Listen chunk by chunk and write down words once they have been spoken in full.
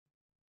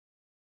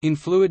In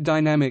fluid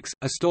dynamics,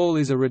 a stall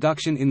is a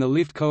reduction in the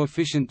lift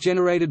coefficient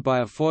generated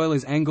by a foil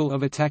as angle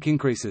of attack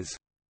increases.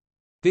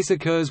 This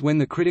occurs when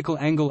the critical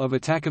angle of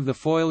attack of the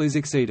foil is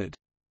exceeded.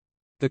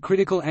 The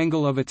critical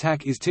angle of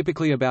attack is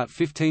typically about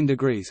 15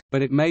 degrees,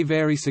 but it may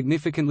vary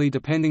significantly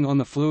depending on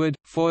the fluid,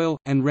 foil,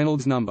 and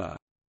Reynolds number.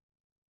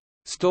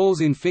 Stalls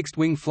in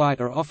fixed-wing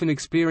flight are often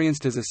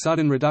experienced as a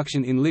sudden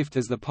reduction in lift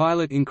as the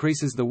pilot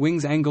increases the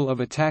wing's angle of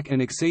attack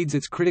and exceeds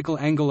its critical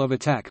angle of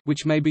attack,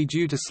 which may be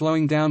due to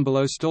slowing down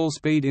below stall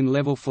speed in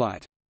level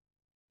flight.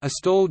 A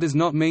stall does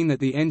not mean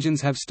that the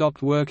engines have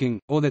stopped working,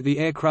 or that the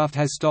aircraft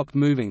has stopped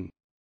moving.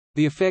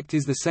 The effect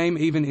is the same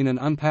even in an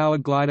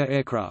unpowered glider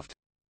aircraft.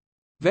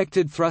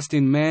 Vectored thrust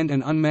in manned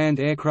and unmanned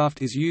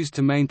aircraft is used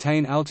to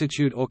maintain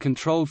altitude or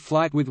controlled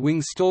flight with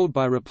wings stalled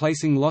by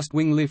replacing lost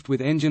wing lift with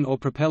engine or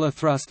propeller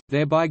thrust,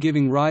 thereby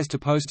giving rise to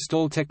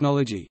post-stall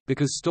technology.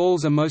 Because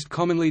stalls are most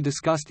commonly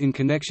discussed in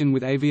connection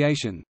with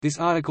aviation, this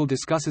article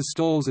discusses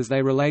stalls as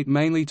they relate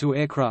mainly to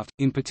aircraft,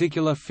 in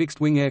particular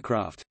fixed-wing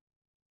aircraft.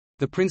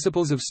 The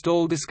principles of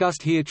stall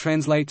discussed here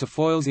translate to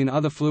foils in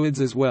other fluids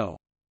as well.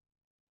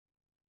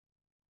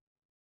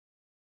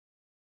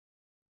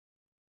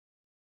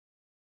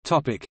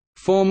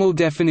 Formal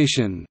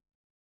definition.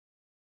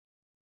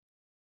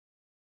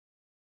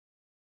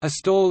 A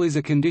stall is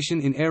a condition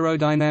in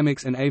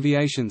aerodynamics and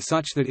aviation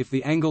such that if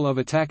the angle of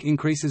attack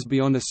increases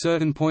beyond a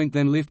certain point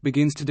then lift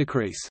begins to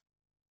decrease.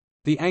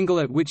 The angle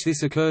at which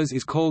this occurs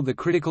is called the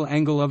critical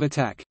angle of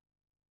attack.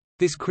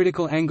 This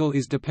critical angle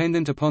is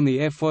dependent upon the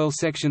airfoil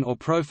section or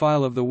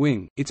profile of the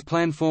wing, its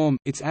planform,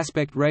 its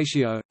aspect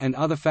ratio, and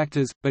other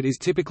factors, but is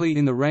typically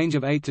in the range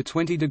of 8 to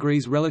 20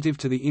 degrees relative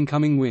to the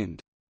incoming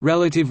wind.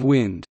 Relative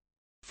wind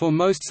for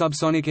most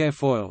subsonic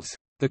airfoils.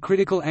 The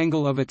critical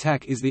angle of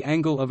attack is the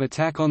angle of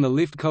attack on the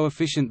lift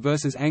coefficient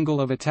versus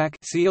angle of attack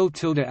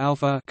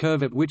CL∆α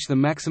curve at which the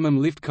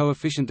maximum lift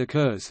coefficient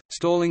occurs.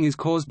 Stalling is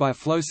caused by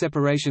flow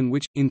separation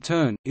which, in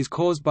turn, is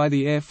caused by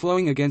the air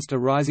flowing against a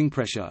rising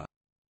pressure.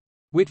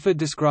 Whitford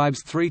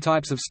describes three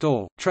types of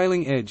stall: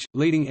 trailing edge,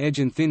 leading edge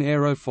and thin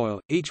aerofoil,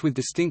 each with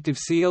distinctive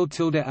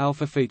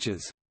CL∆α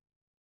features.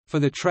 For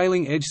the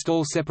trailing edge,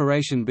 stall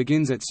separation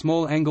begins at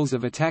small angles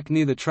of attack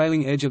near the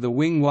trailing edge of the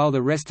wing while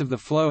the rest of the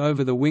flow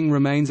over the wing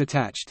remains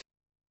attached.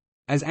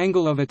 As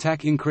angle of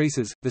attack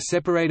increases, the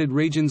separated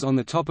regions on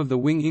the top of the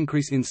wing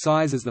increase in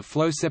size as the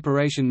flow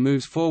separation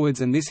moves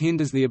forwards, and this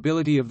hinders the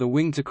ability of the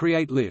wing to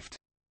create lift.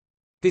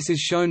 This is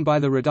shown by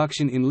the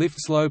reduction in lift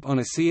slope on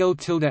a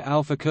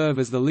CL∆α curve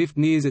as the lift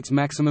nears its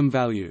maximum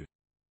value.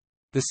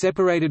 The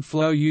separated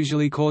flow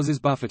usually causes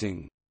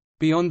buffeting.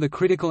 Beyond the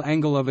critical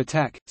angle of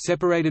attack,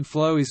 separated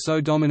flow is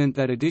so dominant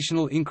that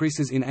additional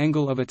increases in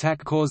angle of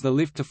attack cause the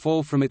lift to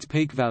fall from its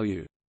peak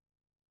value.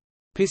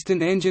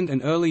 Piston-engined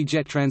and early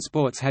jet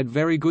transports had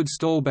very good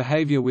stall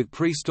behavior with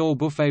pre-stall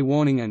buffet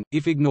warning and,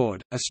 if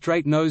ignored, a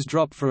straight nose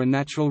drop for a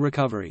natural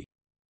recovery.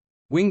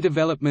 Wing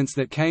developments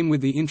that came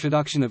with the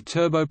introduction of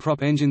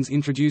turboprop engines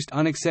introduced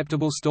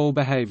unacceptable stall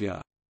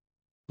behavior.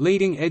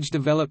 Leading-edge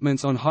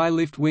developments on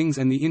high-lift wings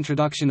and the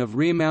introduction of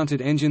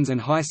rear-mounted engines and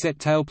high-set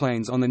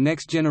tailplanes on the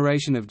next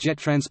generation of jet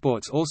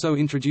transports also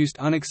introduced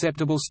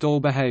unacceptable stall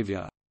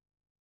behavior.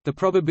 The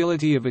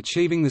probability of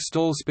achieving the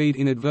stall speed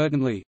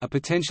inadvertently, a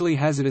potentially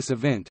hazardous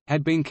event,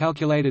 had been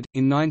calculated,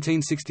 in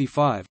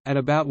 1965, at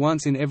about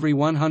once in every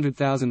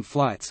 100,000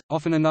 flights,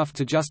 often enough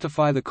to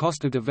justify the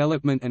cost of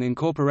development and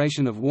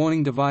incorporation of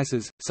warning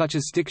devices, such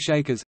as stick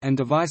shakers, and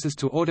devices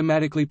to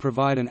automatically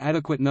provide an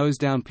adequate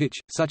nose-down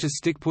pitch, such as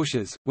stick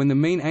pushers, when the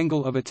mean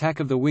angle of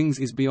attack of the wings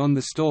is beyond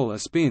the stall. A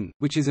spin,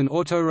 which is an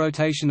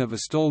auto-rotation of a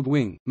stalled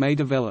wing, may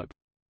develop.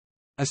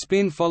 A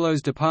spin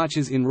follows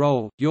departures in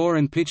roll, yaw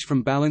and pitch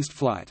from balanced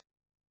flight.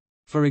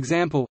 For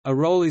example, a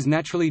roll is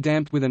naturally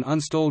damped with an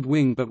unstalled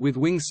wing, but with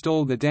wings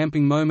stalled the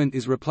damping moment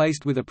is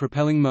replaced with a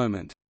propelling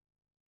moment.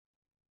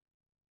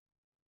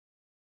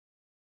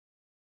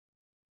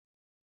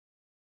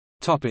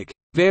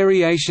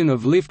 Variation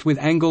of lift with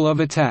angle of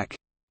attack.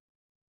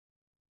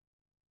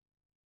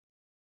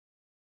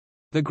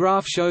 The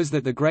graph shows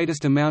that the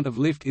greatest amount of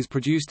lift is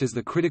produced as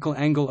the critical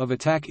angle of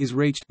attack is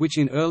reached, which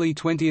in early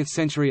 20th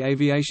century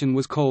aviation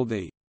was called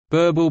the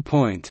burble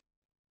point.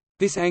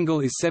 This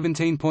angle is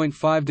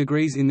 17.5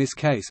 degrees in this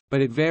case,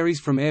 but it varies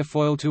from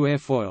airfoil to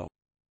airfoil.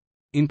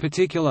 In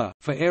particular,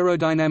 for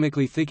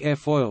aerodynamically thick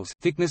airfoils,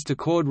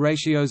 thickness-to-chord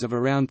ratios of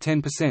around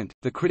 10%,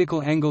 the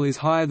critical angle is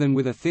higher than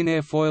with a thin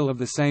airfoil of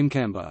the same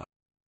camber.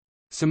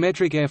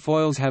 Symmetric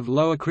airfoils have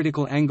lower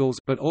critical angles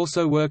but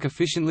also work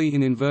efficiently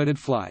in inverted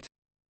flight.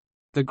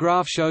 The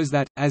graph shows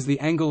that, as the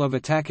angle of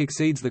attack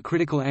exceeds the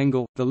critical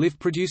angle, the lift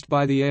produced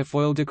by the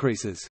airfoil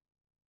decreases.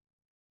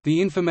 The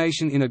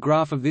information in a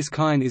graph of this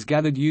kind is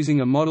gathered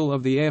using a model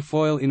of the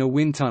airfoil in a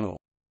wind tunnel.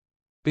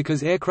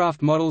 Because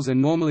aircraft models are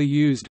normally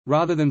used,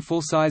 rather than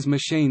full-size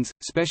machines,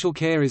 special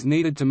care is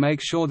needed to make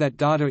sure that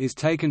data is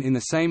taken in the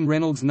same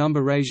Reynolds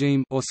number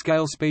regime or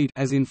scale speed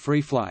as in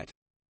free flight.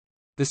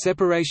 The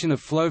separation of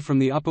flow from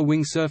the upper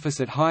wing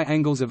surface at high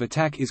angles of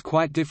attack is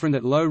quite different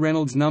at low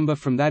Reynolds number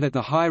from that at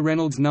the high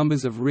Reynolds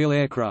numbers of real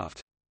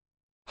aircraft.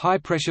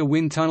 High-pressure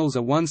wind tunnels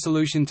are one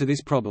solution to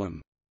this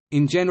problem.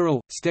 In general,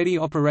 steady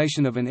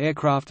operation of an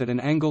aircraft at an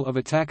angle of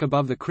attack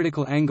above the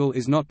critical angle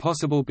is not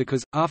possible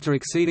because, after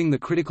exceeding the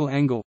critical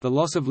angle, the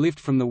loss of lift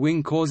from the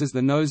wing causes the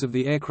nose of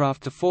the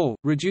aircraft to fall,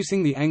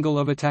 reducing the angle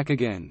of attack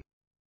again.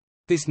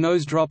 This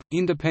nose drop,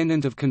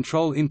 independent of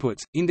control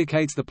inputs,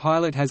 indicates the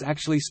pilot has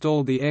actually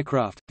stalled the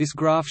aircraft. This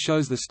graph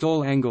shows the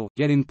stall angle,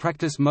 yet in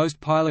practice most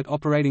pilot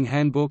operating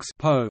handbooks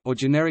or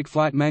generic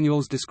flight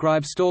manuals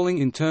describe stalling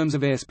in terms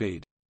of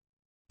airspeed.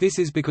 This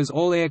is because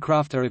all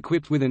aircraft are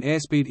equipped with an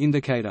airspeed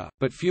indicator,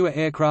 but fewer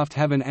aircraft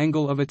have an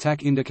angle of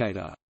attack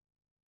indicator.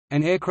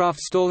 An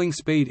aircraft's stalling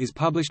speed is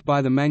published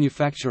by the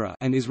manufacturer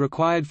and is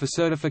required for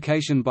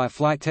certification by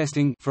flight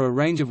testing for a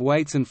range of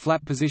weights and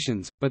flap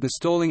positions, but the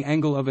stalling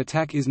angle of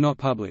attack is not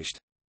published.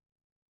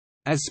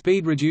 As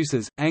speed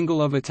reduces,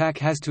 angle of attack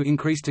has to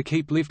increase to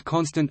keep lift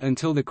constant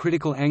until the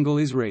critical angle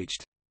is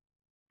reached.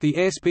 The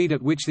airspeed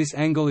at which this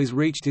angle is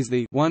reached is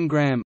the 1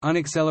 gram,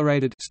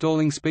 unaccelerated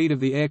stalling speed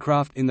of the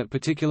aircraft in that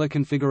particular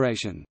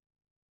configuration.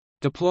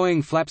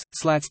 Deploying flaps,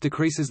 slats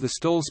decreases the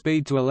stall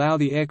speed to allow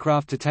the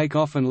aircraft to take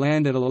off and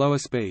land at a lower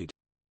speed.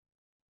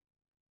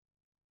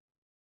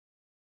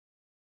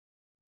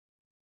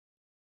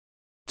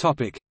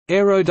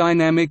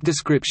 Aerodynamic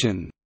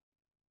description.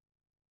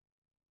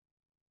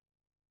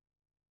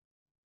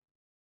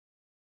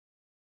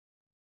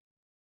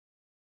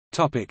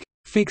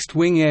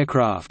 Fixed-wing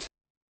aircraft.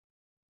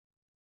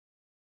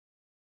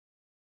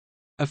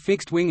 A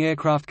fixed-wing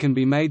aircraft can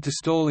be made to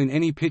stall in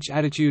any pitch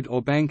attitude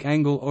or bank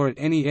angle or at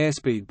any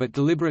airspeed, but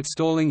deliberate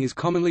stalling is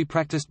commonly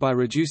practiced by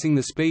reducing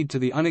the speed to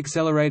the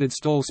unaccelerated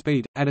stall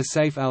speed, at a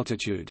safe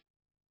altitude.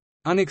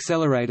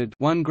 Unaccelerated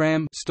 1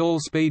 gram stall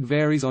speed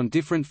varies on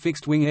different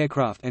fixed-wing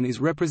aircraft and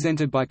is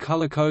represented by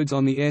color codes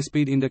on the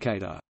airspeed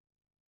indicator.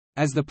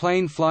 As the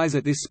plane flies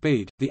at this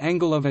speed, the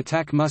angle of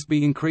attack must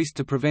be increased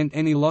to prevent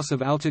any loss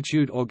of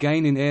altitude or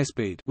gain in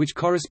airspeed, which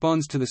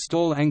corresponds to the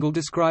stall angle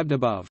described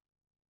above.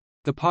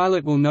 The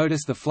pilot will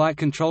notice the flight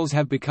controls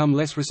have become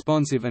less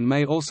responsive and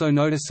may also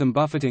notice some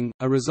buffeting,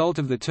 a result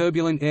of the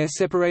turbulent air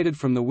separated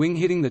from the wing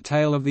hitting the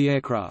tail of the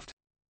aircraft.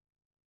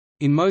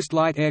 In most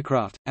light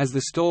aircraft, as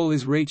the stall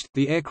is reached,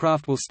 the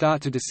aircraft will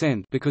start to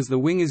descend because the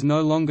wing is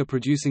no longer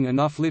producing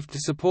enough lift to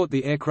support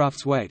the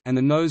aircraft's weight, and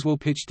the nose will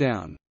pitch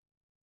down.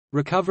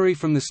 Recovery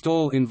from the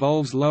stall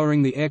involves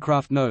lowering the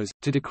aircraft nose,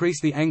 to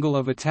decrease the angle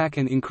of attack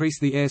and increase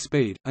the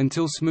airspeed,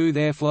 until smooth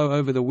airflow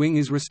over the wing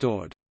is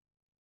restored.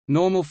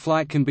 Normal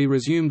flight can be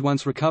resumed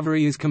once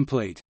recovery is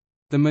complete.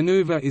 The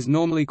maneuver is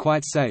normally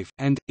quite safe,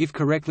 and, if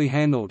correctly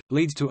handled,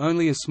 leads to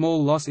only a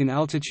small loss in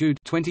altitude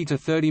 20 to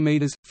 30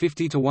 meters,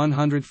 50 to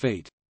 100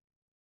 feet.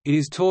 It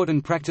is taught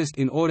and practiced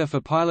in order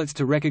for pilots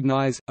to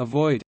recognize,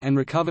 avoid, and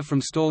recover from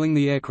stalling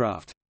the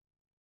aircraft.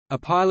 A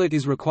pilot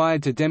is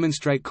required to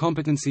demonstrate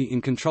competency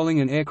in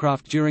controlling an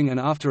aircraft during and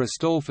after a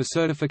stall for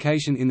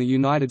certification in the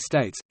United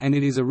States, and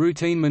it is a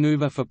routine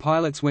maneuver for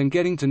pilots when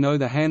getting to know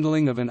the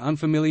handling of an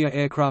unfamiliar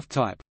aircraft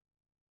type.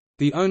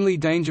 The only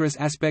dangerous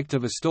aspect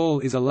of a stall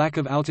is a lack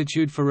of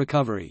altitude for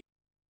recovery.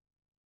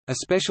 A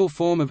special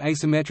form of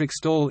asymmetric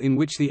stall in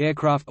which the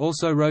aircraft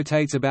also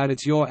rotates about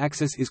its yaw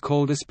axis is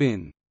called a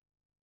spin.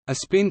 A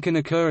spin can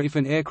occur if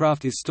an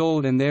aircraft is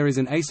stalled and there is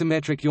an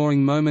asymmetric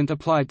yawing moment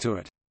applied to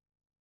it.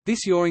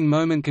 This yawing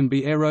moment can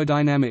be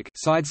aerodynamic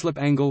sideslip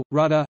angle,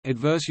 rudder,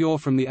 adverse yaw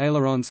from the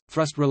ailerons,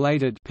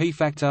 thrust-related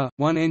P-factor,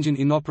 one engine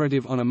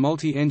inoperative on a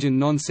multi-engine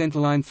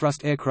non-centerline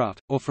thrust aircraft,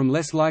 or from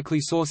less likely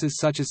sources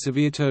such as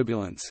severe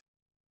turbulence.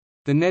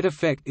 The net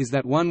effect is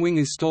that one wing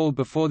is stalled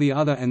before the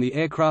other and the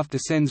aircraft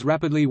descends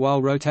rapidly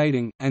while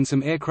rotating, and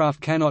some aircraft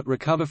cannot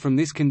recover from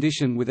this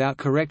condition without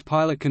correct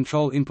pilot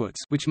control inputs,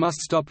 which must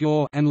stop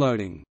yaw and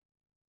loading.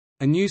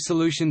 A new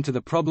solution to the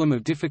problem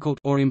of difficult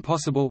or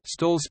impossible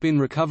stall spin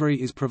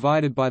recovery is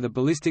provided by the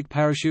ballistic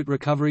parachute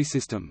recovery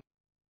system.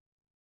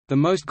 The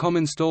most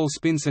common stall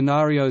spin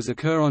scenarios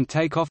occur on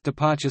takeoff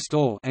departure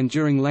stall and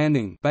during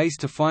landing base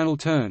to final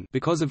turn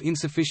because of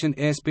insufficient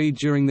airspeed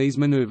during these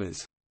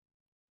maneuvers.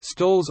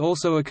 Stalls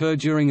also occur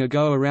during a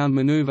go-around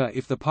maneuver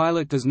if the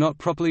pilot does not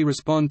properly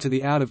respond to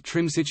the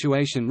out-of-trim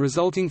situation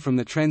resulting from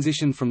the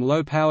transition from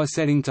low-power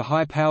setting to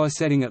high-power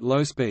setting at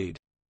low speed.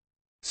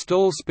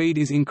 Stall speed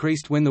is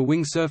increased when the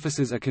wing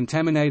surfaces are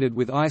contaminated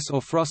with ice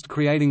or frost,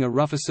 creating a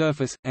rougher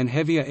surface, and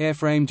heavier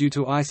airframe due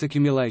to ice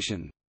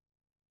accumulation.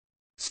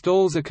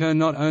 Stalls occur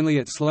not only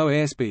at slow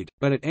airspeed,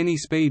 but at any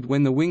speed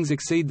when the wings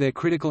exceed their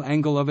critical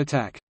angle of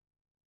attack.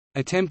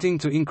 Attempting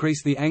to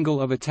increase the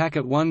angle of attack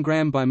at 1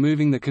 gram by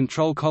moving the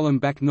control column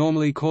back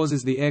normally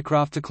causes the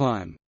aircraft to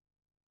climb.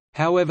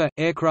 However,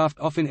 aircraft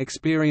often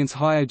experience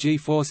higher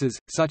g-forces,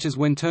 such as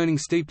when turning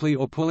steeply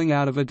or pulling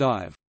out of a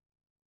dive.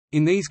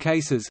 In these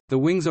cases, the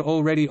wings are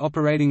already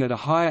operating at a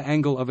higher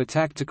angle of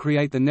attack to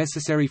create the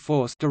necessary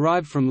force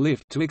derived from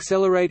lift to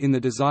accelerate in the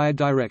desired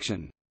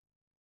direction.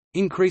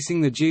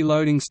 Increasing the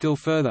G-loading still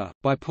further,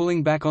 by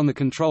pulling back on the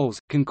controls,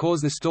 can cause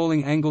the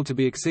stalling angle to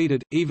be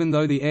exceeded, even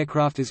though the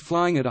aircraft is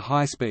flying at a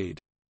high speed.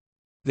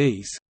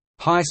 These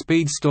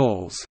high-speed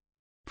stalls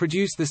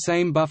produce the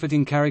same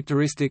buffeting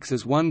characteristics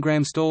as 1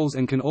 gram stalls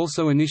and can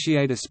also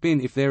initiate a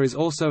spin if there is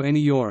also any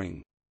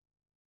yawing.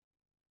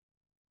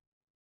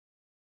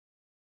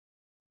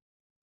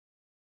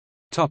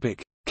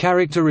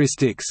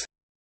 Characteristics.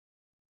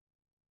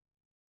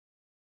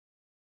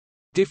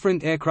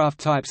 Different aircraft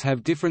types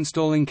have different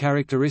stalling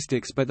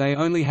characteristics, but they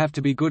only have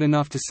to be good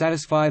enough to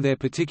satisfy their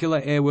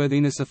particular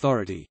airworthiness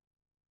authority.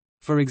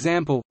 For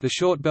example, the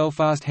short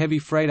Belfast heavy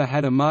freighter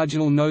had a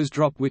marginal nose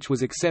drop which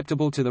was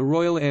acceptable to the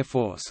Royal Air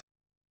Force.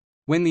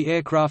 When the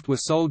aircraft were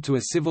sold to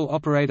a civil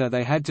operator,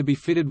 they had to be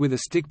fitted with a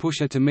stick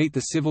pusher to meet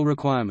the civil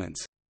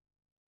requirements.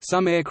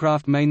 Some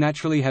aircraft may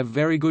naturally have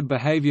very good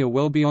behavior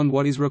well beyond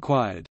what is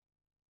required.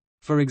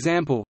 For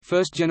example,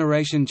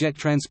 first-generation jet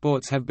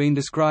transports have been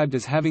described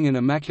as having an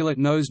immaculate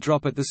nose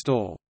drop at the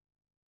stall.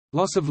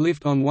 Loss of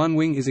lift on one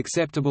wing is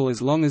acceptable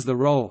as long as the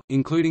roll,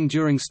 including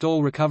during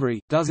stall recovery,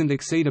 doesn't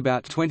exceed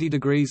about 20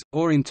 degrees,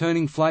 or in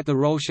turning flight the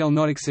roll shall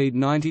not exceed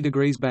 90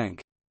 degrees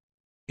bank.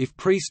 If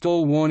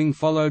pre-stall warning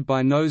followed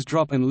by nose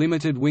drop and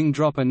limited wing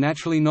drop are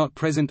naturally not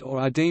present or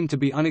are deemed to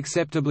be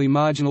unacceptably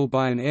marginal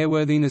by an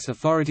airworthiness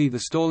authority,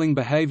 the stalling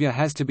behavior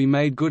has to be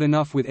made good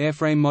enough with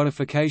airframe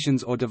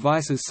modifications or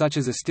devices such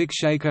as a stick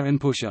shaker and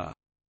pusher.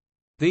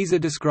 These are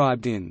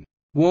described in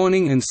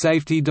warning and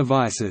safety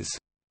devices.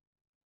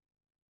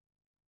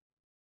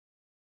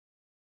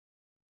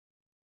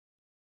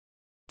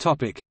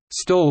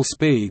 Stall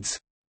speeds.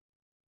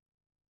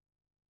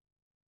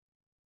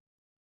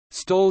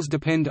 Stalls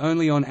depend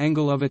only on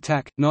angle of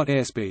attack, not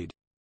airspeed.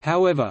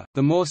 However,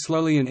 the more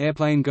slowly an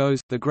airplane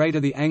goes, the greater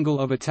the angle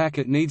of attack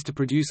it needs to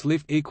produce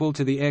lift equal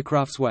to the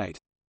aircraft's weight.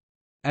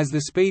 As the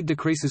speed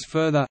decreases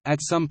further, at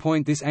some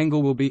point this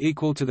angle will be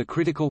equal to the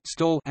critical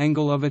stall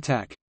angle of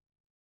attack.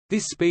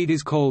 This speed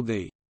is called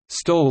the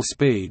stall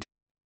speed.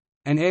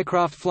 An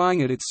aircraft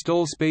flying at its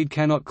stall speed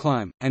cannot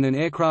climb, and an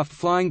aircraft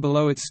flying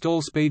below its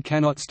stall speed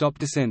cannot stop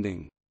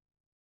descending.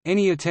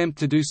 Any attempt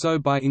to do so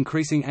by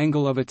increasing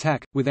angle of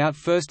attack, without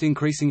first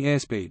increasing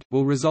airspeed,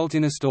 will result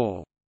in a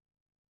stall.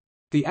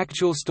 The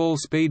actual stall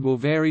speed will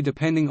vary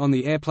depending on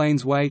the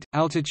airplane's weight,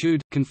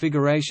 altitude,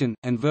 configuration,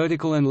 and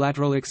vertical and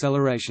lateral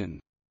acceleration.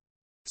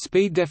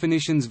 Speed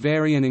definitions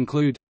vary and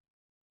include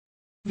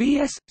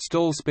Vs,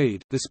 stall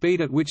speed, the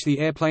speed at which the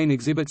airplane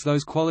exhibits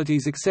those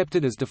qualities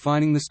accepted as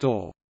defining the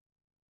stall.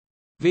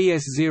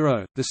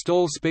 Vs0, the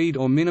stall speed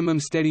or minimum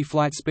steady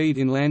flight speed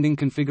in landing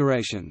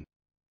configuration.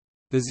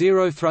 The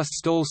zero thrust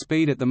stall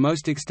speed at the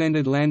most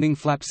extended landing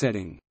flap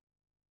setting.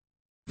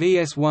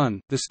 Vs1,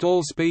 the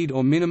stall speed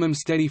or minimum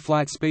steady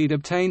flight speed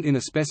obtained in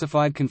a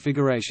specified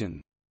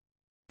configuration.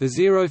 The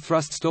zero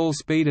thrust stall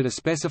speed at a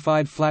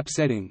specified flap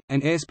setting.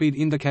 An airspeed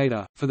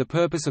indicator, for the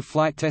purpose of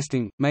flight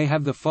testing, may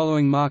have the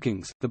following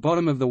markings: the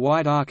bottom of the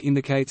white arc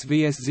indicates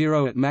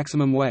Vs0 at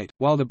maximum weight,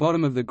 while the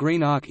bottom of the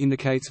green arc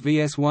indicates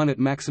Vs1 at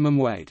maximum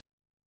weight.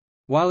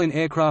 While an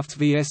aircraft's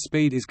Vs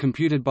speed is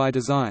computed by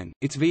design,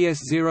 its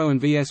Vs0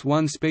 and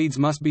Vs1 speeds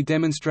must be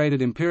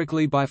demonstrated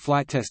empirically by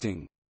flight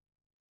testing.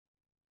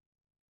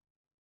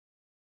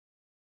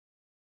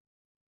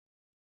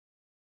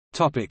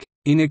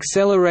 In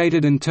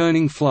accelerated and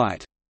turning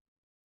flight.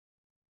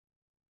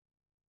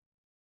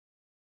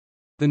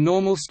 The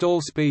normal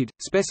stall speed,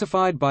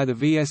 specified by the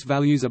Vs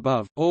values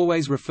above,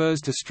 always refers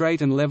to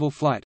straight and level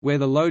flight, where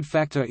the load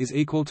factor is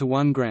equal to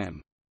 1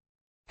 gram.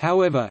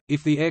 However,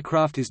 if the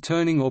aircraft is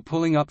turning or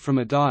pulling up from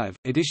a dive,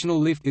 additional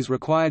lift is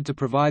required to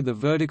provide the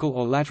vertical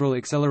or lateral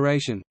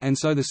acceleration, and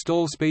so the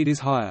stall speed is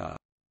higher.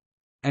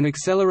 An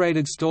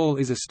accelerated stall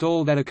is a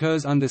stall that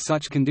occurs under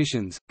such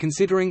conditions.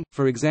 Considering,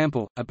 for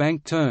example, a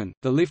bank turn,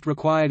 the lift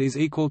required is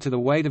equal to the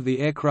weight of the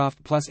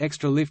aircraft plus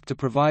extra lift to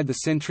provide the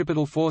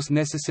centripetal force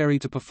necessary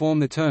to perform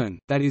the turn,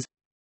 that is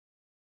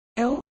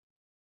L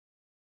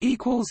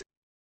equals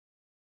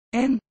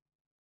N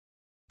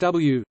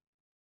W.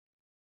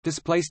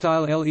 Display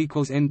style L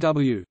equals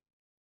NW,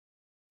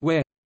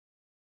 where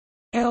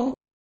L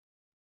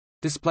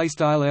display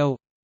style L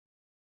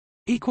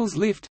equals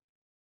lift,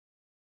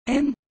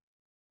 N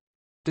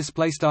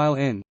display style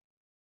N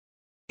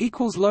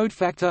equals load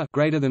factor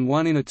greater than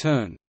 1 in a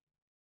turn,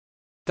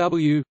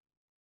 W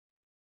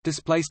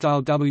display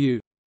style W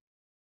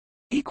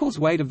equals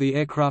weight of the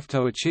aircraft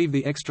to achieve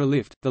the extra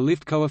lift, the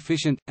lift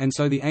coefficient, and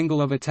so the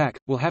angle of attack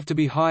will have to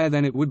be higher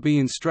than it would be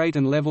in straight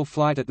and level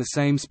flight at the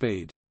same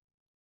speed.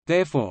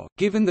 Therefore,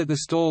 given that the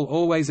stall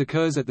always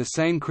occurs at the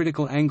same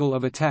critical angle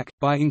of attack,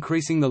 by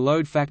increasing the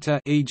load factor,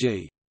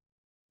 e.g.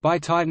 by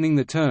tightening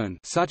the turn,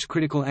 such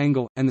critical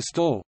angle, and the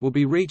stall, will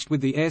be reached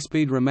with the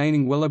airspeed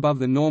remaining well above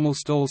the normal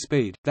stall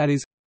speed, that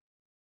is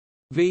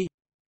v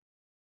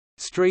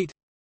street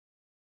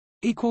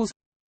equals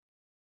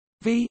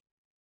v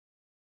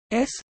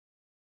s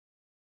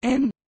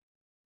n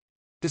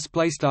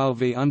display style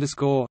v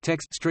underscore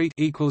text street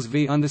equals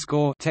v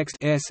underscore text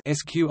s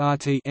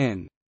sqrt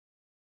n,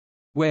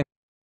 where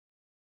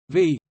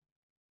v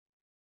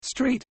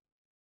street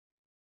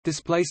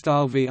display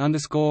style v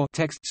underscore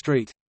text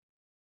street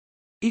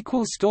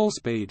equals stall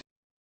speed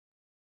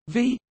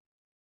v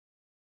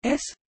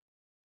s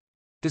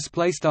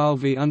display style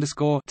v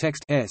underscore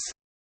text s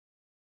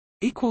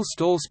equals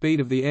stall speed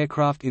of the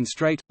aircraft in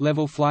straight,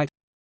 level flight.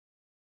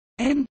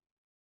 N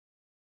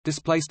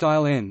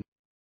N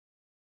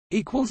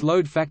equals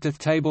load factor.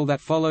 Table that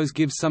follows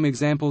gives some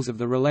examples of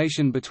the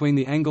relation between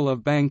the angle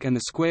of bank and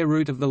the square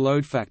root of the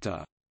load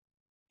factor.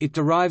 It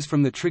derives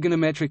from the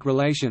trigonometric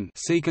relation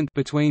secant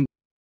between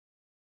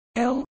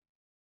L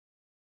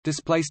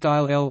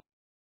L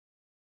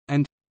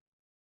and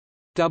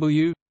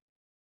W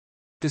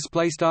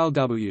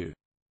W.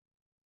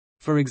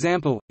 For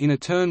example, in a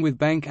turn with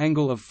bank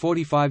angle of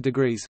 45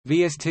 degrees,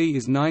 VST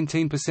is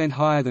 19%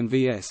 higher than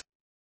Vs.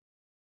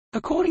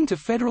 According to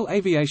Federal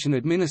Aviation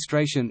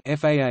Administration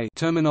 (FAA)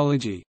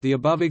 terminology, the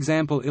above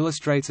example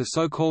illustrates a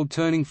so-called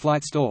turning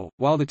flight stall,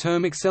 while the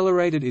term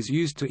accelerated is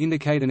used to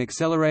indicate an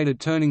accelerated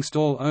turning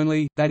stall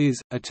only, that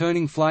is, a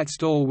turning flight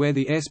stall where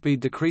the airspeed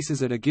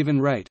decreases at a given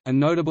rate. A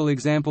notable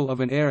example of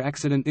an air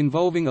accident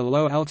involving a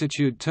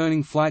low-altitude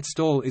turning flight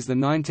stall is the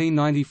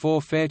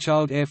 1994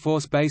 Fairchild Air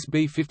Force Base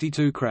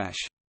B-52 crash.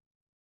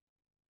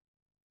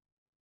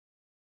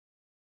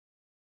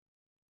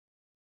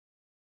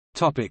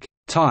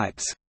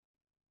 Types.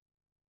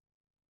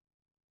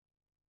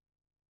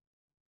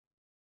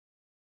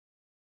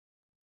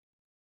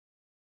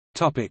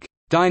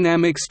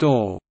 Dynamic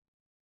stall.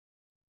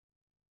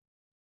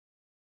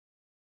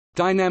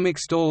 Dynamic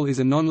stall is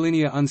a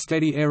nonlinear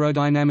unsteady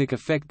aerodynamic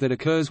effect that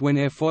occurs when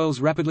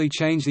airfoils rapidly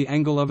change the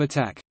angle of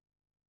attack.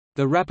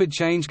 The rapid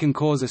change can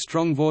cause a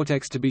strong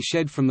vortex to be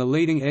shed from the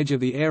leading edge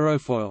of the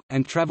aerofoil,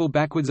 and travel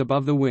backwards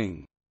above the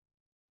wing.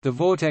 The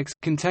vortex,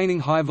 containing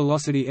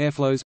high-velocity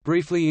airflows,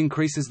 briefly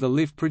increases the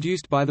lift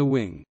produced by the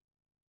wing.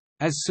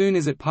 As soon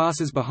as it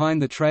passes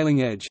behind the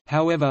trailing edge,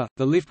 however,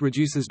 the lift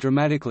reduces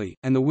dramatically,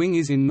 and the wing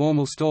is in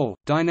normal stall.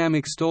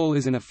 Dynamic stall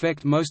is an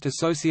effect most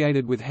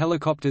associated with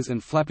helicopters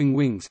and flapping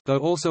wings, though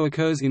also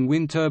occurs in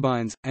wind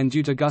turbines, and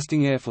due to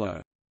gusting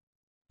airflow.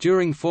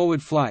 During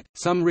forward flight,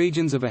 some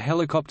regions of a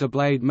helicopter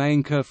blade may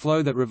incur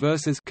flow that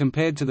reverses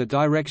compared to the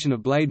direction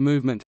of blade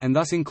movement, and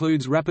thus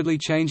includes rapidly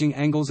changing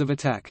angles of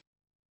attack.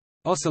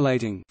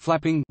 Oscillating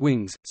flapping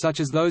wings, such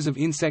as those of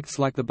insects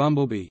like the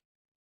bumblebee,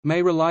 may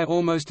rely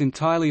almost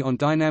entirely on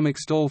dynamic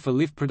stall for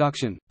lift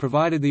production,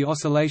 provided the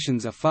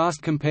oscillations are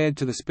fast compared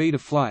to the speed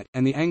of flight,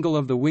 and the angle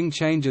of the wing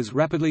changes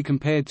rapidly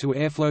compared to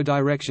airflow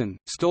direction.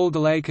 Stall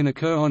delay can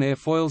occur on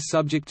airfoils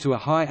subject to a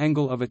high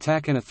angle of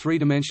attack and a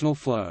three-dimensional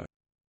flow.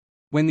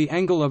 When the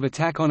angle of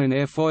attack on an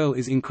airfoil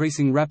is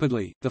increasing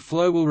rapidly, the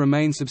flow will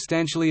remain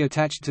substantially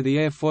attached to the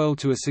airfoil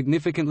to a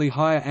significantly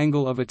higher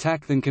angle of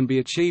attack than can be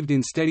achieved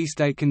in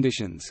steady-state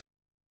conditions.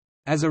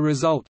 As a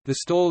result, the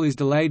stall is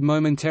delayed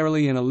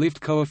momentarily and a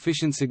lift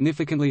coefficient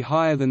significantly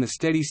higher than the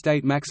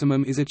steady-state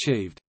maximum is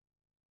achieved.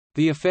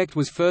 The effect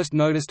was first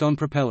noticed on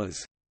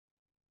propellers.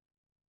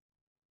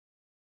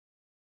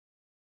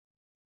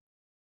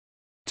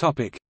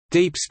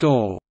 Deep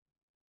stall.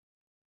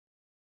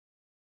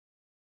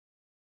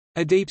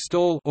 A deep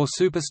stall or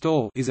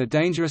superstall is a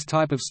dangerous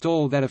type of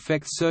stall that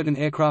affects certain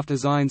aircraft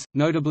designs,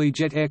 notably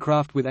jet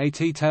aircraft with a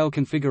T-tail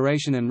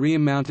configuration and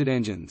rear-mounted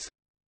engines.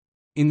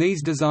 In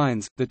these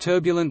designs, the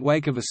turbulent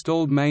wake of a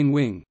stalled main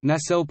wing,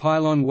 nacelle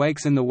pylon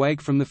wakes and the wake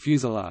from the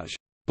fuselage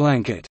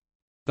blanket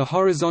the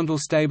horizontal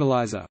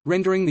stabilizer,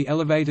 rendering the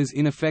elevators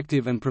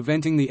ineffective and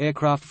preventing the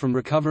aircraft from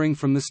recovering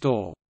from the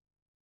stall.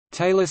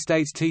 Taylor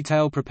states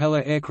T-tail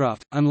propeller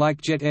aircraft,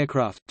 unlike jet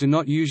aircraft, do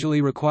not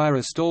usually require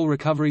a stall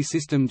recovery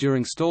system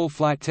during stall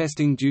flight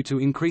testing due to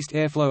increased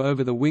airflow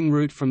over the wing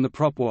route from the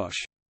prop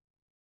wash.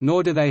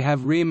 Nor do they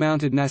have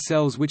rear-mounted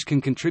nacelles which can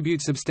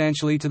contribute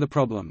substantially to the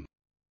problem.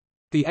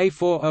 The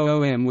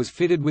A400M was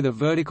fitted with a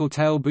vertical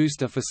tail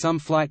booster for some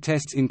flight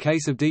tests in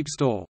case of deep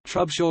stall.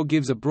 Trubshaw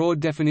gives a broad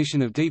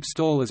definition of deep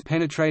stall as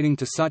penetrating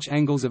to such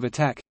angles of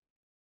attack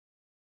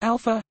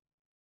alpha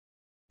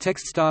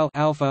text style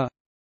alpha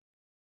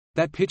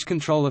that pitch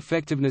control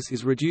effectiveness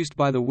is reduced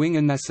by the wing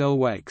and nacelle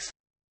wakes.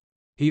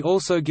 He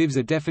also gives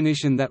a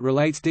definition that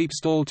relates deep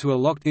stall to a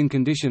locked-in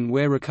condition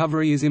where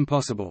recovery is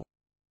impossible.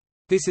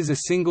 This is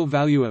a single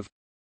value of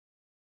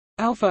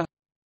alpha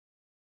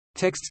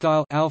text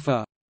style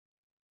alpha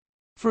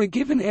for a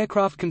given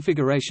aircraft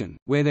configuration,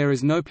 where there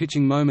is no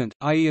pitching moment,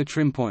 i.e. a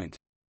trim point.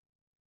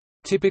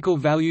 Typical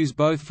values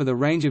both for the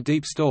range of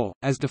deep stall,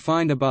 as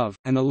defined above,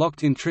 and the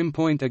locked-in trim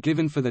point are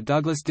given for the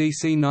Douglas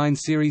DC-9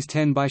 Series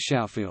 10 by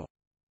Schaufield.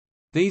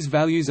 These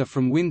values are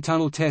from wind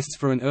tunnel tests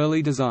for an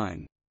early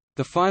design.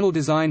 The final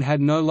design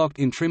had no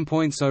locked-in trim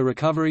point, so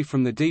recovery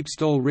from the deep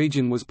stall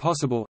region was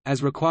possible,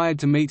 as required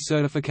to meet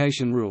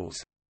certification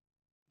rules.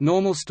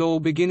 Normal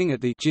stall beginning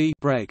at the G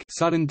break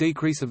sudden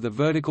decrease of the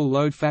vertical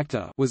load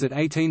factor was at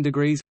 18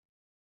 degrees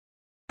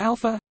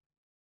alpha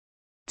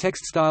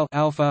text style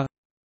alpha.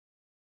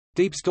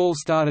 Deep stall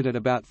started at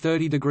about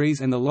 30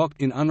 degrees and the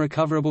locked-in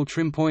unrecoverable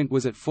trim point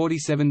was at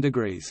 47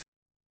 degrees.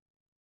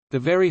 The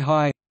very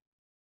high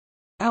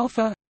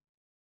alpha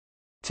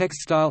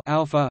text style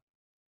alpha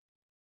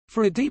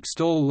for a deep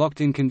stall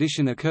locked-in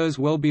condition occurs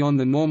well beyond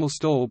the normal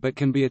stall but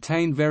can be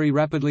attained very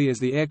rapidly as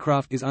the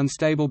aircraft is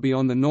unstable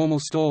beyond the normal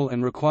stall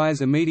and requires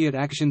immediate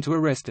action to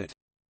arrest it.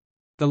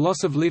 The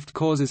loss of lift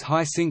causes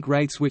high sink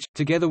rates which,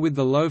 together with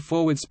the low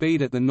forward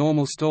speed at the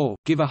normal stall,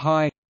 give a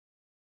high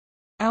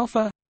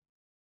alpha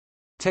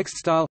text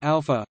style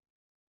alpha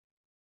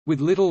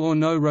with little or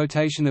no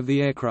rotation of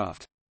the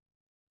aircraft.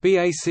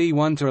 BAC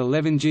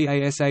 1-11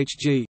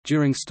 GASHG,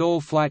 during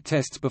stall flight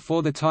tests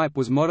before the type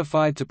was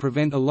modified to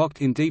prevent a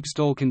locked-in deep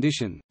stall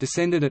condition,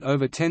 descended at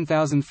over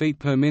 10,000 feet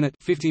per minute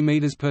 50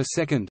 meters per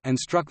second and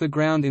struck the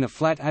ground in a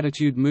flat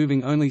attitude,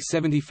 moving only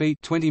 70 feet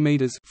 20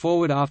 meters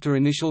forward after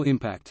initial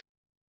impact.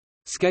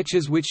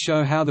 Sketches which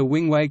show how the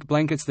wing wake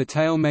blankets the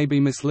tail may be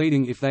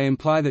misleading if they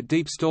imply that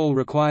deep stall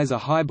requires a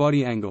high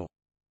body angle.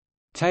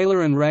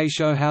 Taylor and Ray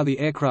show how the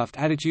aircraft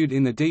attitude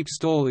in the deep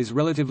stall is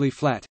relatively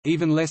flat,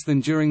 even less than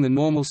during the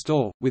normal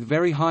stall, with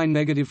very high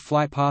negative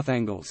flight path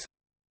angles.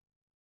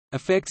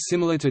 Effects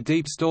similar to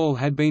deep stall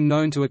had been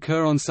known to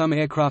occur on some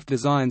aircraft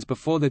designs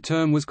before the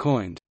term was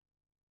coined.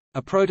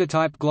 A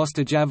prototype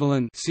Gloucester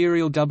Javelin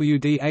serial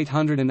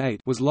WD-808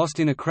 was lost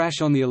in a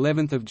crash on the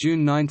 11th of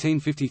June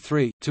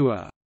 1953 to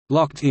a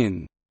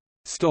locked-in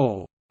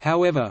stall.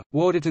 However,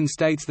 Waterton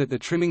states that the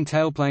trimming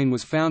tailplane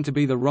was found to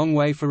be the wrong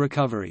way for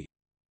recovery.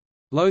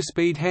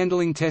 Low-speed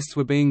handling tests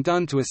were being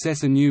done to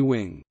assess a new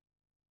wing.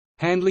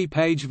 Handley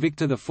Page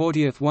Victor the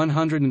 40th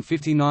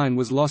 159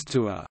 was lost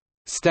to a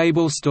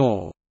stable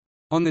stall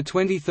on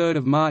 23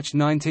 March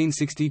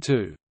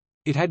 1962.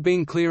 It had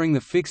been clearing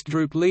the fixed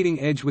droop leading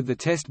edge with the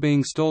test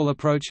being stall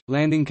approach,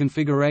 landing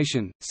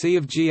configuration, C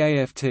of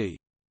GAFT.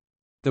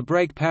 The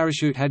brake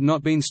parachute had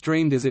not been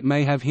streamed as it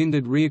may have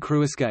hindered rear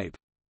crew escape.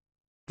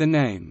 The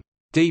name,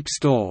 deep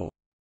stall,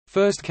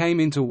 first came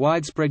into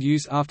widespread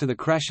use after the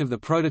crash of the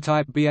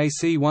prototype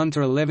BAC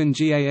 1-11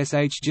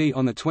 GASHG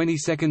on the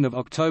 22nd of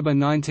October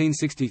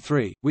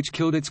 1963, which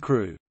killed its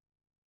crew.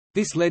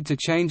 This led to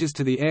changes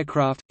to the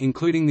aircraft,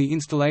 including the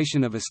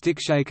installation of a stick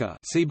shaker,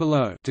 see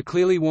below, to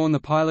clearly warn the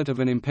pilot of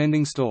an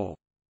impending stall.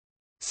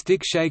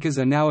 Stick shakers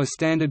are now a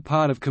standard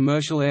part of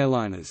commercial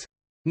airliners.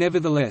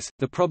 Nevertheless,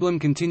 the problem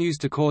continues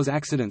to cause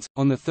accidents.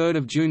 On 3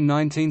 June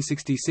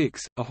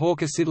 1966, a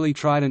Hawker Siddeley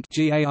Trident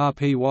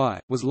GARPY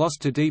was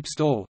lost to deep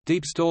stall.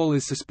 Deep stall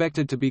is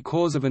suspected to be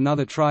cause of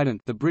another Trident,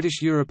 the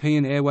British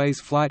European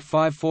Airways Flight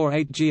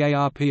 548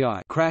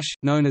 GARPI crash,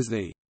 known as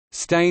the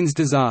Staines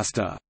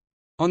disaster,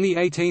 on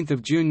 18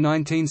 June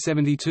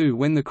 1972,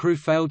 when the crew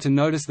failed to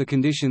notice the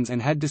conditions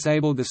and had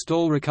disabled the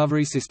stall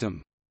recovery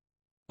system.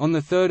 On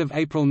 3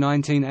 April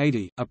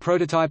 1980, a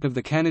prototype of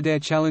the Canadair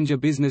Challenger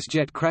business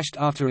jet crashed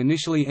after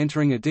initially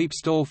entering a deep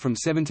stall from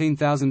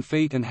 17,000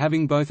 feet and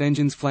having both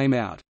engines flame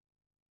out.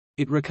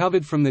 It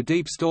recovered from the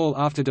deep stall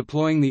after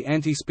deploying the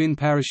anti-spin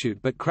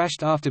parachute but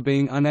crashed after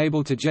being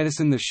unable to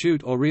jettison the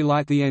chute or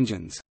relight the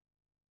engines.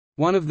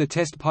 One of the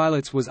test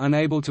pilots was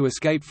unable to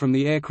escape from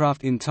the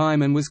aircraft in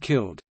time and was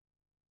killed.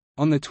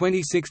 On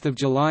 26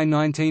 July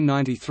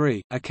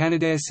 1993, a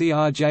Canadair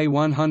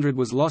CRJ-100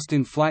 was lost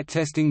in flight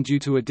testing due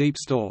to a deep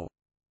stall.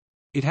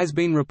 It has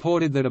been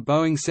reported that a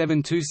Boeing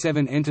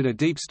 727 entered a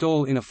deep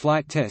stall in a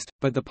flight test,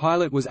 but the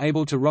pilot was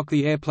able to rock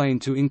the airplane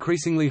to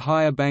increasingly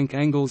higher bank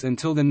angles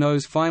until the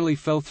nose finally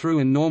fell through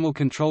and normal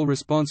control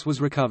response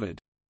was recovered.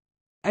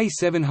 A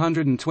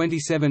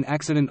 727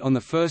 accident on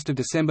 1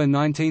 December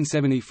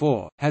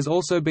 1974, has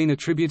also been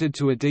attributed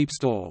to a deep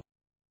stall.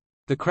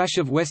 The crash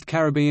of West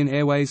Caribbean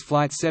Airways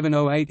Flight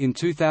 708 in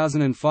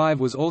 2005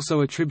 was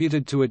also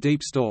attributed to a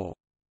deep stall.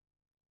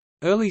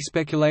 Early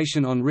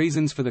speculation on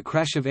reasons for the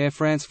crash of Air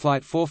France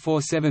Flight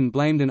 447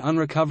 blamed an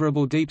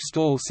unrecoverable deep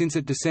stall since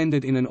it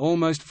descended in an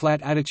almost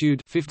flat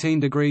attitude 15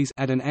 degrees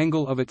at an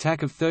angle of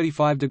attack of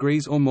 35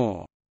 degrees or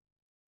more.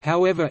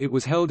 However, it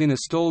was held in a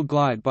stalled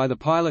glide by the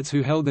pilots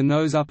who held the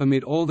nose up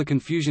amid all the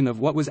confusion of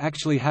what was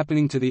actually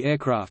happening to the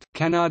aircraft.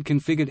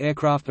 Canard-configured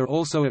aircraft are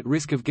also at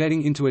risk of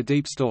getting into a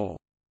deep stall.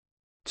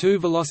 2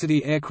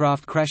 Velocity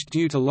aircraft crashed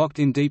due to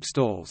locked-in deep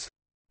stalls.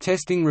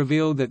 Testing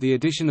revealed that the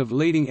addition of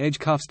leading-edge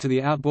cuffs to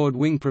the outboard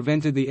wing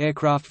prevented the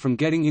aircraft from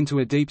getting into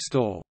a deep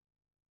stall.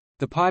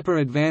 The Piper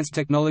Advanced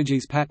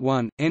Technologies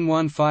PAT-1,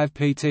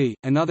 N15PT,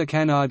 another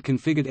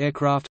Canard-configured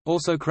aircraft,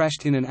 also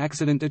crashed in an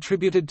accident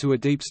attributed to a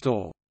deep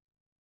stall.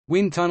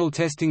 Wind tunnel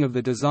testing of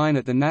the design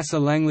at the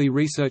NASA Langley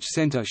Research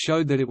Center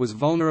showed that it was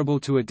vulnerable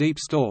to a deep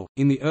stall.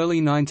 In the early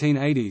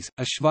 1980s,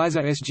 a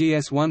Schweizer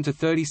SGS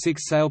 1-36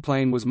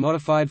 sailplane was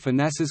modified for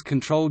NASA's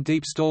controlled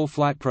deep stall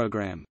flight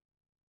program.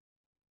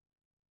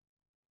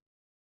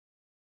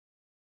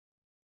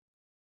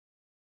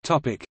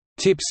 Topic: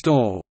 Tip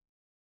stall.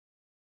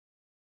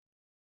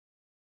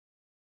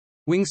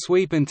 Wing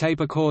sweep and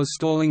taper cause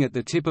stalling at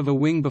the tip of a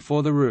wing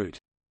before the root.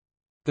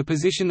 The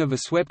position of a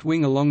swept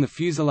wing along the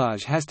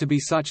fuselage has to be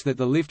such that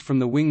the lift from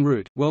the wing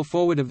root, well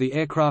forward of the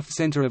aircraft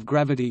center of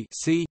gravity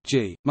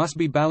 (c/g), must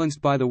be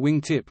balanced by the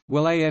wing tip,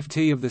 well aft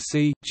of the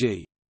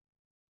c/g.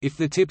 If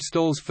the tip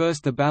stalls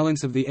first, the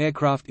balance of the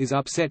aircraft is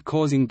upset,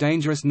 causing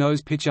dangerous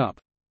nose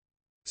pitch-up.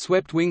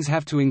 Swept wings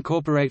have to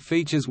incorporate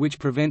features which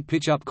prevent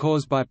pitch-up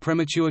caused by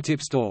premature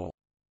tip stall.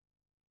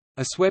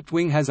 A swept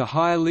wing has a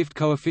higher lift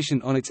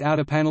coefficient on its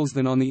outer panels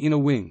than on the inner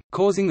wing,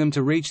 causing them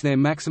to reach their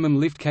maximum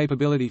lift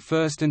capability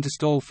first and to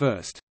stall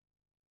first.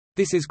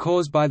 This is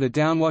caused by the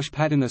downwash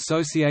pattern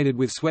associated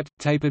with swept,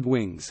 tapered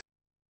wings.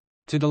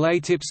 To delay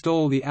tip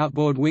stall, the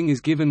outboard wing is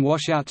given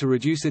washout to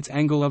reduce its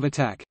angle of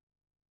attack.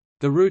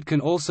 The route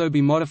can also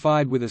be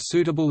modified with a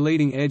suitable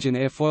leading edge and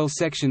airfoil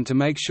section to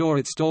make sure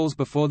it stalls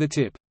before the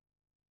tip.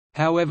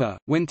 However,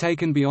 when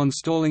taken beyond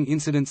stalling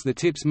incidents, the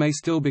tips may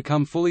still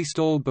become fully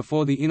stalled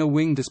before the inner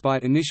wing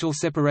despite initial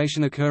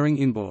separation occurring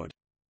inboard.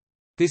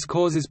 This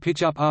causes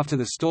pitch-up after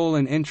the stall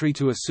and entry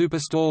to a super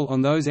stall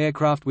on those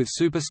aircraft with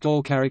super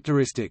stall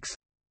characteristics.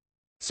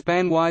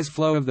 Span-wise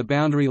flow of the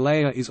boundary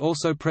layer is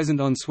also present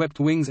on swept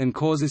wings and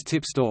causes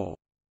tip stall.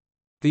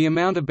 The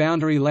amount of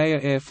boundary layer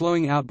air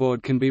flowing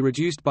outboard can be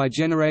reduced by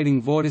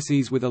generating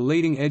vortices with a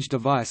leading edge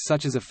device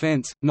such as a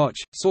fence, notch,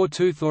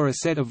 sawtooth or a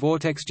set of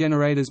vortex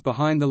generators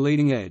behind the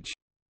leading edge.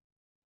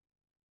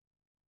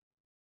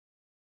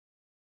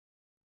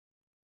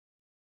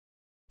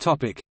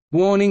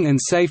 Warning and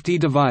safety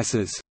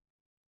devices.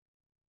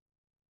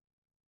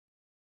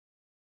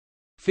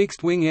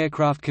 Fixed-wing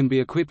aircraft can be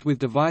equipped with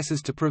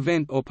devices to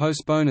prevent or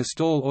postpone a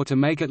stall or to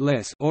make it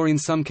less or in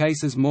some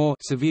cases more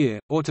severe,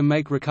 or to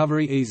make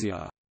recovery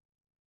easier.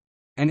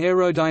 An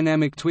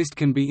aerodynamic twist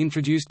can be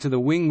introduced to the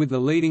wing with the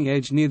leading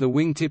edge near the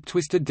wing tip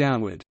twisted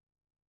downward.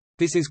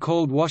 This is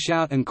called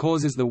washout and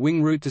causes the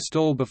wing root to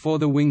stall before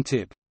the wing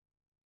tip.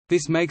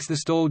 This makes the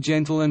stall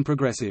gentle and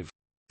progressive.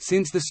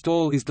 Since the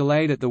stall is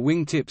delayed at the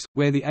wing tips,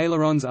 where the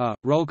ailerons are,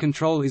 roll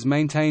control is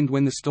maintained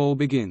when the stall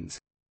begins.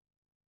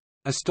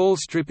 A stall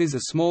strip is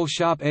a small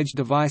sharp-edged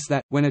device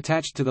that, when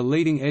attached to the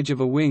leading edge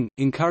of a wing,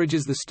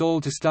 encourages the stall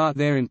to start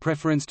there in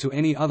preference to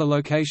any other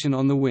location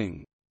on the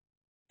wing.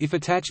 If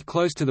attached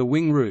close to the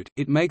wing root,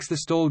 it makes the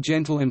stall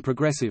gentle and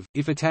progressive.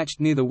 If attached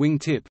near the wing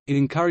tip, it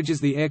encourages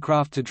the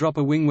aircraft to drop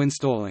a wing when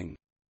stalling.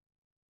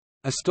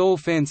 A stall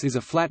fence is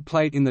a flat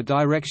plate in the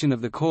direction of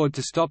the chord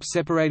to stop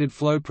separated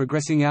flow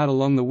progressing out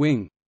along the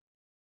wing.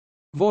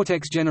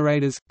 Vortex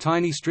generators,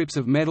 tiny strips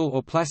of metal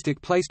or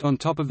plastic placed on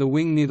top of the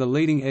wing near the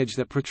leading edge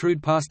that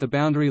protrude past the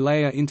boundary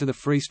layer into the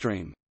free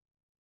stream.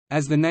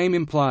 As the name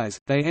implies,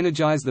 they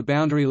energize the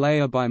boundary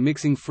layer by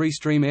mixing free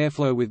stream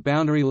airflow with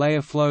boundary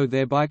layer flow,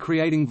 thereby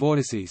creating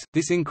vortices.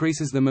 This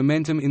increases the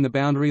momentum in the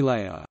boundary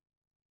layer.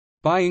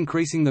 By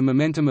increasing the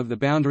momentum of the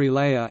boundary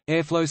layer,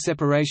 airflow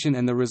separation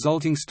and the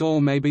resulting stall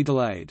may be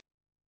delayed.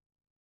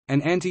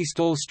 An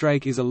anti-stall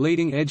strake is a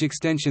leading edge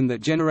extension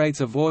that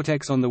generates a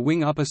vortex on the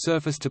wing upper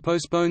surface to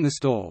postpone the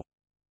stall.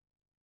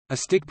 A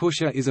stick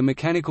pusher is a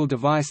mechanical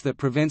device that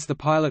prevents the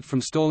pilot from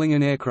stalling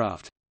an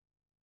aircraft.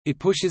 It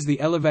pushes the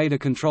elevator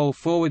control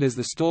forward as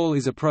the stall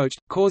is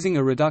approached, causing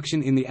a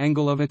reduction in the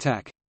angle of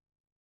attack.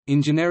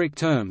 In generic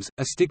terms,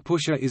 a stick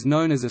pusher is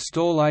known as a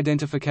stall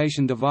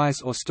identification device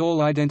or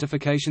stall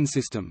identification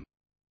system.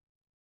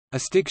 A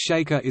stick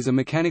shaker is a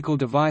mechanical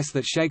device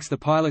that shakes the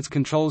pilot's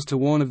controls to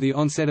warn of the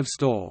onset of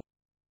stall.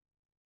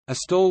 A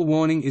stall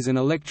warning is an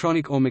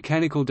electronic or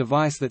mechanical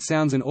device that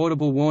sounds an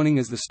audible warning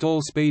as the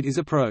stall speed is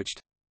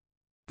approached.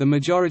 The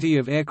majority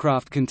of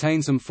aircraft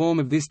contain some form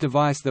of this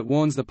device that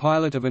warns the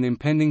pilot of an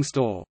impending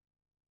stall.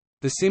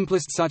 The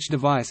simplest such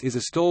device is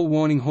a stall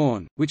warning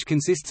horn, which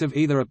consists of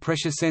either a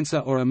pressure sensor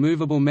or a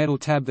movable metal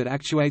tab that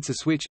actuates a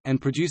switch, and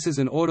produces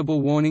an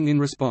audible warning in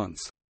response.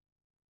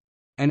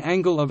 An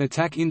angle of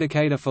attack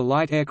indicator for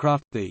light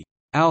aircraft, the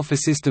Alpha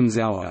Systems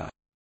Hour,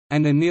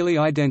 and a nearly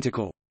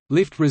identical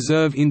lift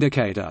reserve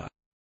indicator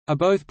are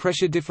both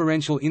pressure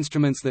differential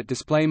instruments that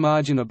display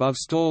margin above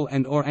stall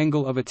and/or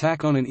angle of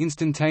attack on an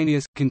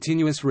instantaneous,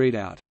 continuous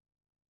readout.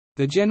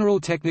 The General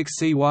Technics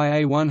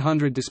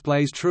CYA100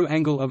 displays true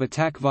angle of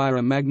attack via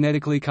a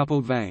magnetically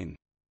coupled vane.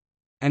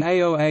 An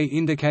AOA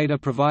indicator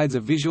provides a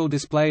visual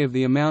display of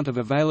the amount of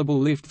available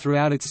lift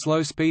throughout its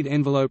slow speed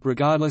envelope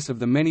regardless of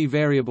the many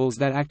variables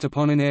that act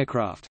upon an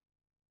aircraft.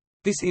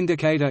 This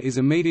indicator is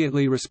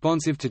immediately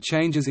responsive to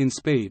changes in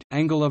speed,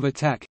 angle of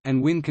attack,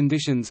 and wind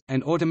conditions,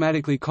 and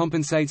automatically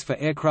compensates for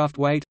aircraft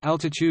weight,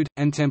 altitude,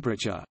 and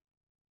temperature.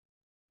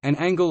 An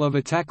angle of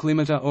attack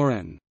limiter or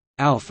an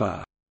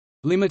alpha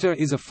limiter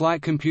is a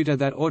flight computer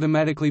that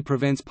automatically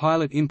prevents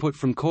pilot input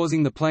from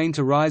causing the plane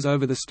to rise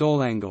over the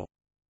stall angle.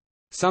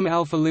 Some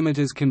alpha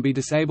limiters can be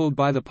disabled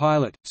by the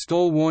pilot.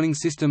 Stall warning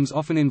systems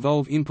often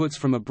involve inputs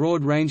from a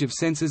broad range of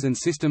sensors and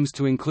systems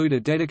to include a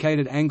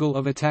dedicated angle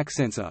of attack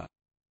sensor.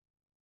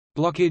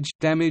 Blockage,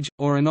 damage,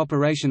 or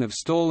inoperation of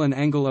stall and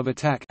angle of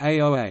attack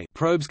 (AOA)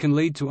 probes can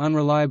lead to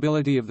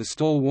unreliability of the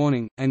stall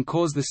warning, and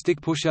cause the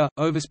stick pusher,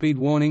 overspeed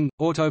warning,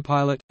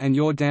 autopilot, and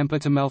yaw damper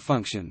to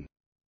malfunction.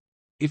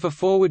 If a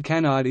forward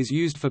canard is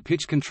used for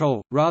pitch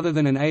control, rather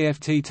than an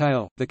AFT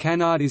tail, the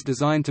canard is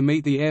designed to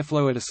meet the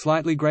airflow at a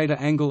slightly greater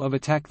angle of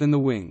attack than the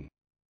wing.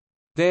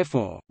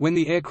 Therefore, when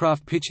the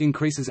aircraft pitch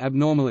increases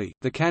abnormally,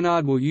 the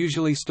canard will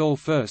usually stall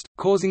first,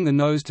 causing the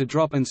nose to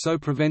drop and so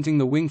preventing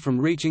the wing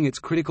from reaching its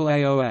critical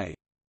AOA.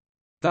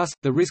 Thus,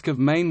 the risk of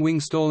main wing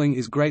stalling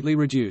is greatly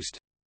reduced.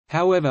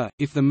 However,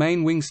 if the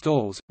main wing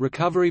stalls,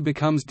 recovery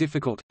becomes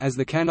difficult, as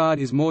the canard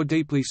is more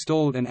deeply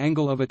stalled and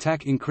angle of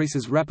attack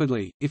increases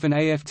rapidly. If an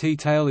AFT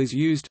tail is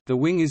used, the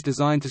wing is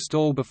designed to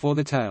stall before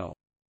the tail.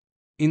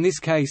 In this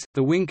case,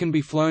 the wing can be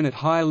flown at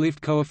higher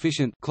lift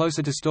coefficient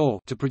closer to stall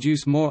to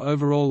produce more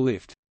overall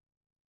lift.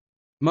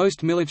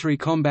 Most military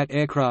combat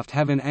aircraft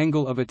have an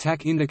angle of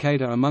attack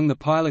indicator among the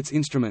pilot's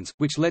instruments,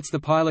 which lets the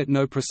pilot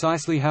know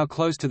precisely how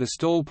close to the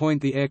stall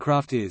point the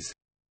aircraft is.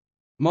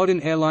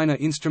 Modern airliner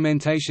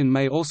instrumentation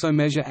may also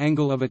measure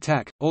angle of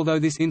attack, although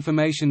this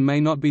information may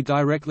not be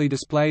directly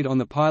displayed on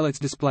the pilot's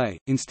display,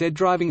 instead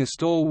driving a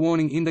stall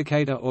warning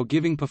indicator or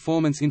giving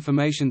performance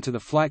information to the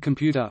flight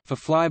computer for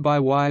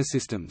fly-by-wire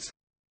systems.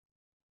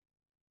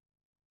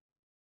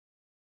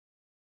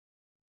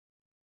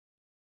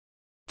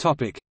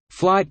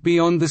 Flight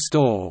beyond the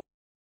stall.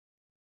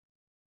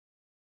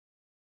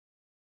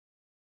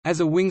 As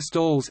a wing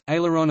stalls,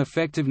 aileron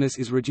effectiveness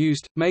is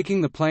reduced,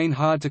 making the plane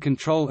hard to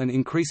control and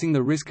increasing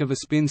the risk of a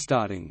spin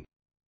starting.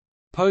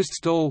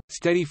 Post-stall,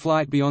 steady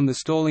flight beyond the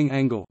stalling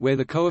angle where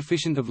the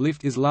coefficient of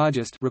lift is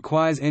largest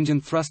requires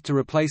engine thrust to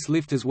replace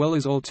lift as well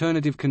as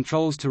alternative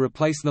controls to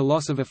replace the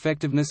loss of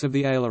effectiveness of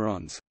the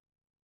ailerons.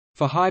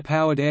 For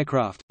high-powered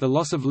aircraft, the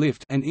loss of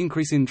lift and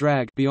increase in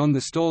drag beyond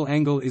the stall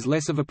angle is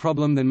less of a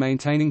problem than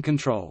maintaining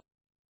control.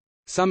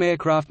 Some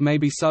aircraft may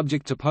be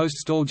subject to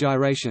post-stall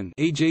gyration,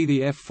 e.g.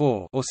 the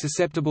F4, or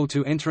susceptible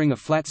to entering a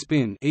flat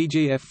spin,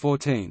 e.g.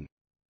 F14.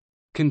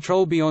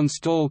 Control beyond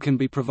stall can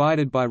be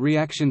provided by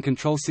reaction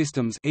control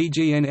systems,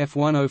 e.g. an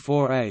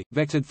F104A,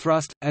 vectored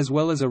thrust, as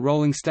well as a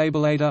rolling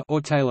stabilator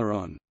or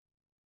taileron.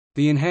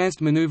 The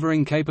enhanced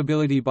maneuvering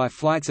capability by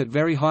flights at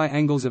very high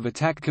angles of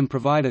attack can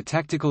provide a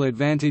tactical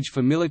advantage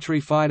for military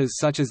fighters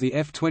such as the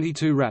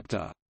F-22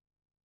 Raptor.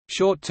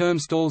 Short-term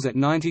stalls at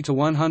 90 to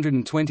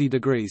 120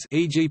 degrees,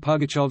 e.g.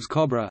 Pugachev's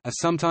Cobra, are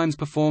sometimes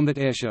performed at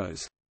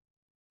airshows.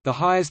 The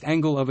highest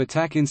angle of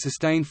attack in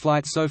sustained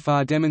flight so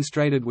far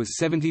demonstrated was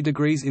 70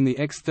 degrees in the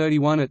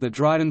X-31 at the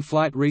Dryden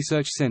Flight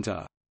Research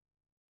Center.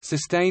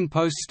 Sustained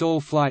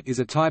post-stall flight is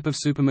a type of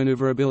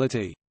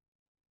supermaneuverability.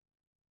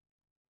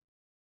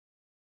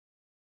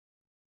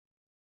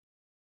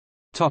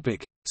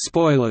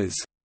 Spoilers.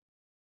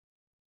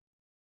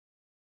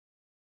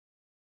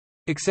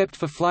 Except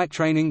for flight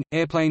training,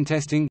 airplane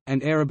testing,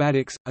 and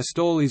aerobatics, a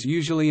stall is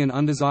usually an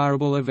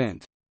undesirable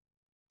event.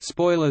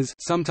 Spoilers,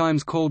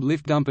 sometimes called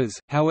lift dumpers,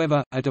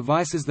 however, are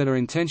devices that are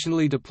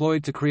intentionally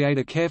deployed to create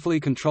a carefully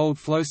controlled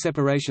flow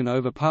separation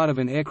over part of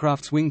an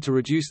aircraft's wing to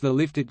reduce the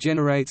lift it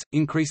generates,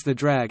 increase the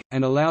drag,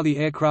 and allow the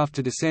aircraft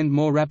to descend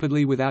more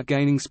rapidly without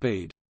gaining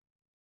speed.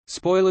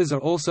 Spoilers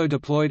are also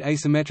deployed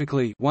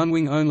asymmetrically, one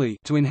wing only,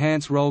 to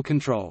enhance roll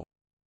control.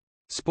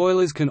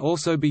 Spoilers can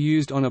also be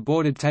used on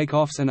aborted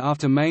takeoffs and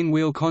after main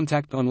wheel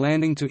contact on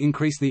landing to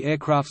increase the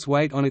aircraft's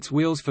weight on its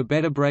wheels for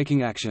better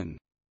braking action.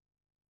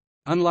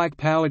 Unlike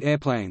powered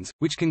airplanes,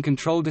 which can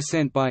control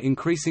descent by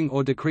increasing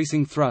or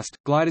decreasing thrust,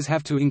 gliders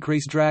have to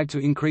increase drag to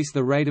increase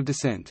the rate of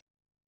descent.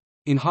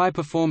 In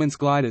high-performance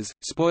gliders,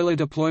 spoiler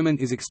deployment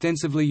is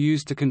extensively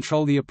used to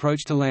control the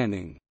approach to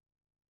landing.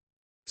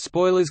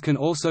 Spoilers can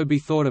also be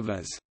thought of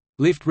as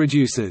lift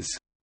reducers,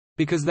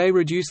 because they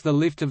reduce the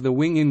lift of the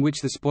wing in which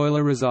the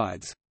spoiler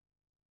resides.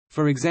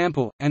 For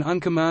example, an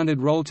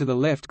uncommanded roll to the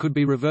left could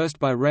be reversed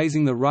by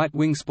raising the right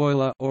wing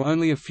spoiler or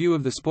only a few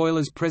of the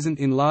spoilers present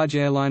in large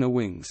airliner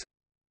wings.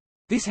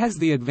 This has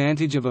the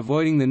advantage of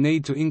avoiding the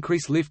need to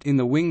increase lift in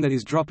the wing that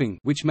is dropping,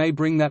 which may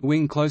bring that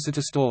wing closer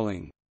to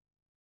stalling.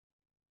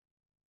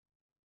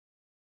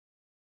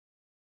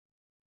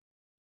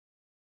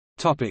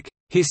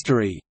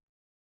 History.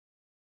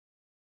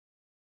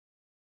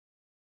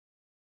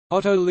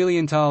 Otto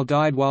Lilienthal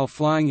died while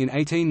flying in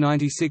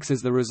 1896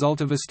 as the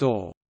result of a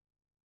stall.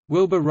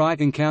 Wilbur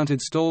Wright encountered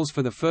stalls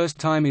for the first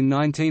time in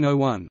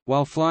 1901,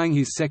 while flying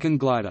his second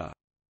glider.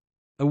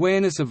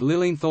 Awareness of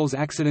Lilienthal's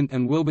accident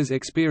and Wilbur's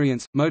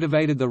experience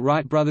motivated the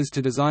Wright brothers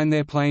to design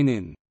their plane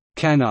in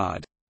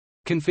canard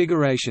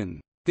configuration.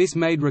 This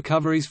made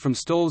recoveries from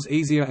stalls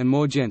easier and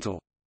more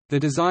gentle. The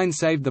design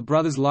saved the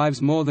brothers'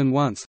 lives more than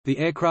once. The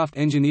aircraft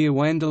engineer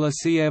Juan de la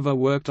Sierva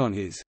worked on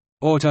his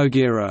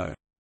Autogiro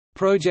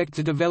project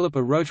to develop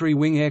a rotary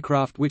wing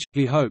aircraft which,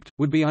 he hoped,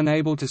 would be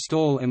unable to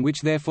stall and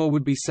which therefore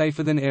would be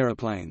safer than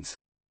aeroplanes.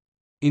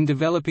 In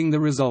developing the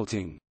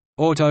resulting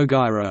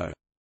Autogyro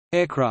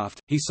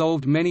aircraft, he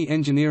solved many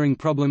engineering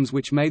problems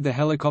which made the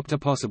helicopter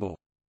possible.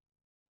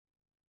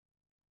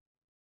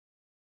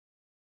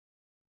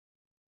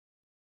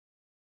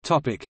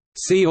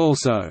 See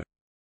also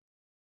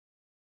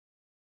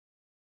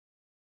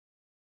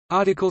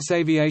Articles: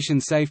 aviation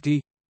safety,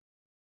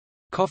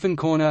 coffin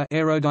corner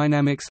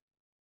aerodynamics,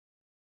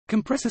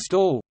 compressor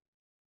stall,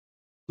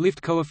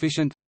 lift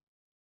coefficient,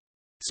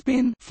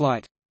 spin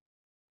flight,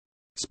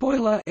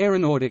 spoiler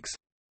aeronautics,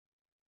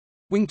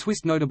 wing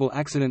twist. Notable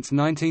accidents: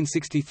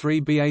 1963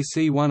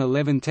 BAC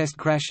 111 test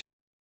crash,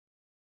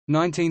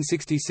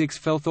 1966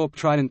 Felthorpe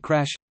Trident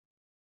crash,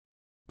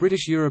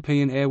 British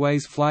European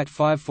Airways Flight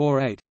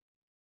 548,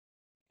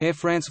 Air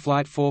France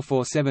Flight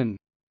 447,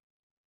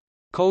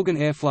 Colgan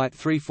Air Flight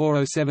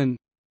 3407,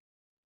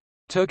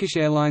 Turkish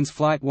Airlines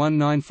Flight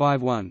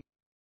 1951,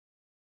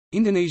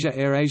 Indonesia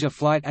AirAsia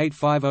Flight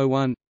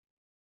 8501.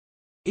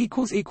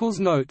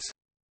 Notes